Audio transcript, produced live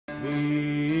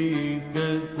فيك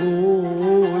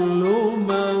كل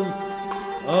من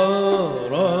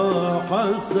أرى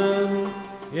حسن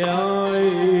يا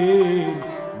عين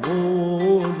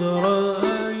مذ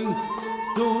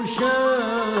رأيت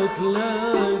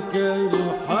شكلك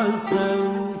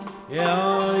الحسن يا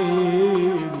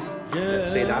عين.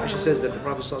 Sayyida Aisha says that the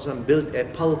Prophet ﷺ built a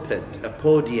pulpit, a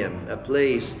podium, a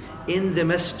place in the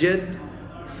masjid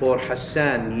for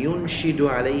Hassan, yunshidu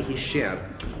alayhi shi'r,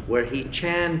 where he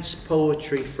chants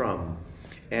poetry from.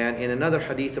 And in another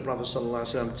hadith, the Prophet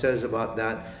ﷺ says about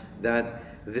that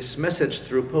this message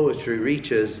through poetry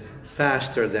reaches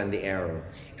faster than the arrow.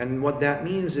 And what that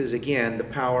means is, again, the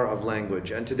power of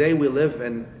language. And today we live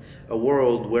in a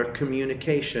world where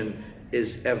communication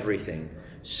is everything.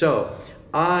 So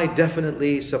I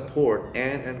definitely support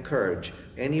and encourage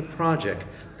any project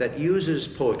that uses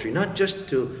poetry, not just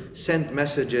to send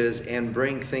messages and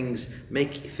make things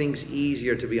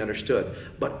easier to be understood,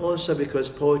 but also because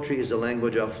poetry is a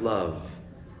language of love.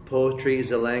 Poetry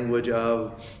is a language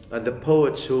of the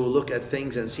poets who look at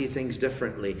things and see things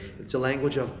differently. It's a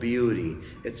language of beauty.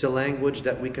 It's a language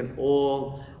that we can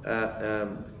all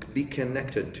be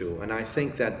connected to. And I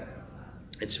think that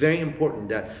it's very important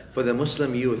that for the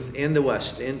Muslim youth in the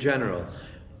West in general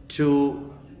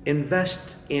to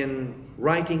invest in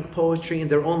writing poetry in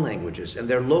their own languages, in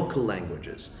their local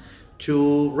languages,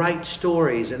 to write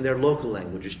stories in their local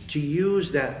languages, to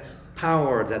use that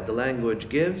power that the language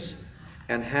gives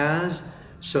and has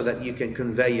so that you can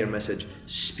convey your message.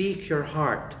 Speak your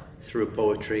heart through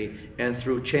poetry and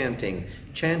through chanting.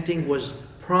 Chanting was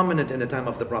prominent in the time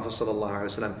of the Prophet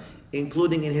ﷺ,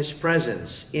 including in his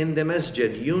presence in the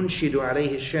masjid, yunshidu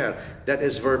alayhi shi'r. That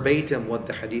is verbatim what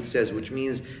the hadith says, which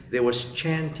means there was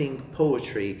chanting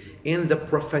poetry in the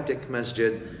prophetic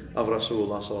masjid of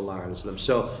Rasulullah ﷺ.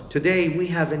 So today we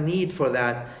have a need for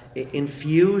that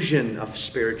infusion of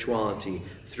spirituality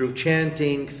through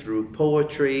chanting, through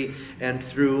poetry, and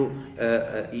through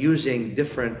using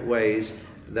different ways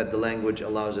that the language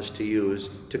allows us to use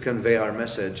to convey our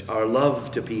message, our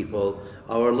love to people,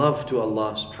 our love to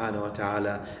Allah subhanahu wa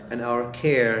ta'ala, and our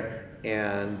care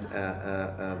and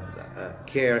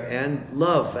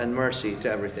love and mercy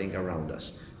to everything around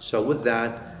us. So with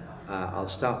that, I'll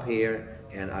stop here,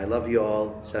 and I love you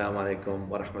all. Assalamu alaikum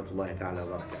wa rahmatullahi ta'ala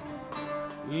wa barakatuh.